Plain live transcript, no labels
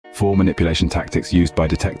4 manipulation tactics used by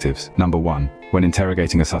detectives. Number 1. When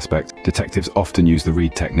interrogating a suspect, detectives often use the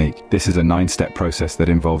read technique. This is a 9-step process that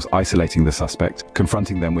involves isolating the suspect,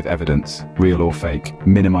 confronting them with evidence, real or fake,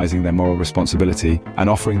 minimizing their moral responsibility, and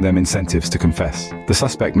offering them incentives to confess. The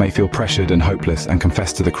suspect may feel pressured and hopeless and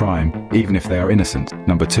confess to the crime, even if they are innocent.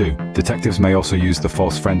 Number 2. Detectives may also use the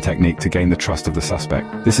false friend technique to gain the trust of the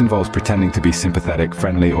suspect. This involves pretending to be sympathetic,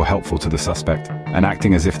 friendly, or helpful to the suspect, and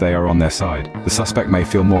acting as if they are on their side. The suspect may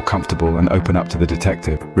feel more comfortable and open up to the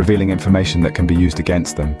detective, revealing information that can be used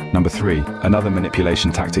against them. Number 3. Another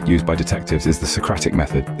manipulation tactic used by detectives is the Socratic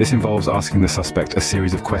method. This involves asking the suspect a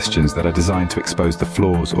series of questions that are designed to expose the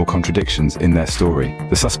flaws or contradictions in their story.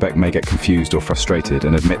 The suspect may get confused or frustrated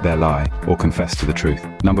and admit their lie or confess to the truth.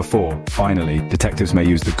 Number 4. Finally, detectives may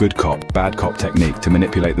use the good cop, bad cop technique to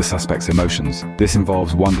manipulate the suspect's emotions. This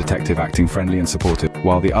involves one detective acting friendly and supportive,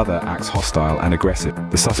 while the other acts hostile and aggressive.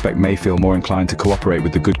 The suspect may feel more inclined to cooperate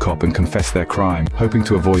with the good cop and confess their crime, hoping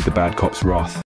to avoid the bad cop's wrath.